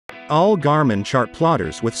All Garmin chart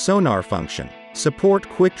plotters with sonar function support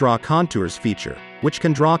Quickdraw Contours feature, which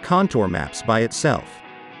can draw contour maps by itself.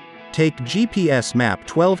 Take GPSMAP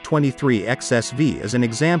 1223XSV as an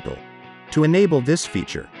example. To enable this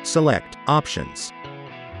feature, select Options,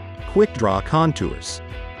 Quickdraw Contours.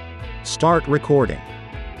 Start recording.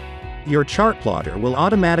 Your chart plotter will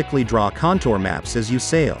automatically draw contour maps as you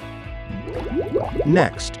sail.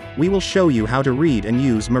 Next, we will show you how to read and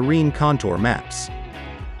use marine contour maps.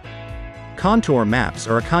 Contour maps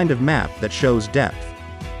are a kind of map that shows depth.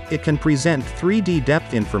 It can present 3D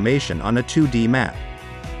depth information on a 2D map.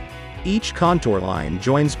 Each contour line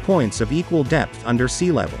joins points of equal depth under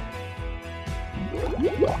sea level.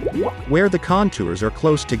 Where the contours are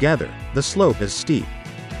close together, the slope is steep.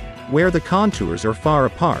 Where the contours are far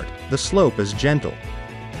apart, the slope is gentle.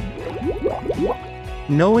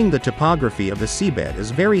 Knowing the topography of the seabed is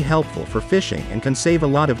very helpful for fishing and can save a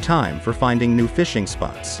lot of time for finding new fishing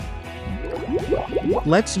spots.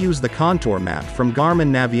 Let's use the contour map from Garmin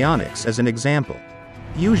Navionics as an example.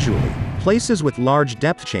 Usually, places with large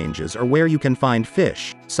depth changes are where you can find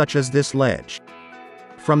fish, such as this ledge.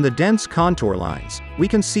 From the dense contour lines, we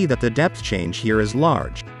can see that the depth change here is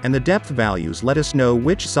large, and the depth values let us know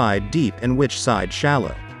which side deep and which side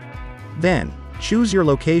shallow. Then, choose your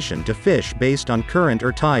location to fish based on current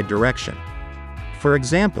or tide direction. For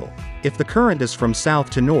example, if the current is from south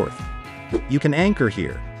to north, you can anchor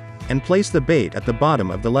here, and place the bait at the bottom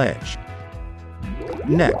of the ledge.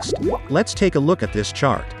 Next, let's take a look at this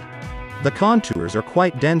chart. The contours are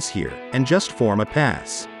quite dense here, and just form a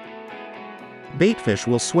pass. Baitfish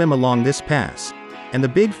will swim along this pass, and the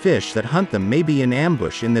big fish that hunt them may be in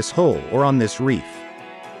ambush in this hole or on this reef.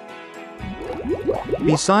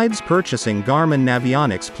 Besides purchasing Garmin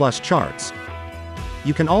Navionics Plus charts,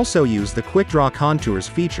 you can also use the Quickdraw Contours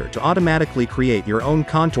feature to automatically create your own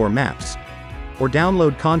contour maps, or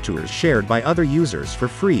download contours shared by other users for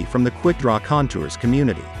free from the Quickdraw Contours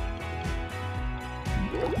community.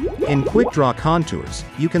 In Quickdraw Contours,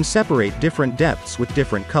 you can separate different depths with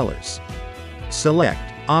different colors. Select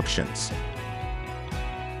Options,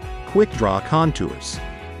 Quickdraw Contours,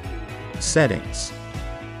 Settings.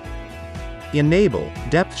 Enable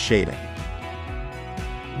Depth Shading.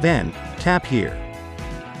 Then, tap here.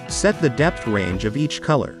 Set the depth range of each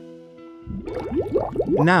color.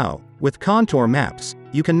 Now, with contour maps,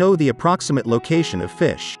 you can know the approximate location of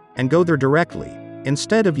fish, and go there directly,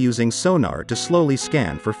 instead of using sonar to slowly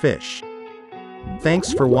scan for fish.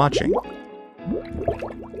 Thanks for watching.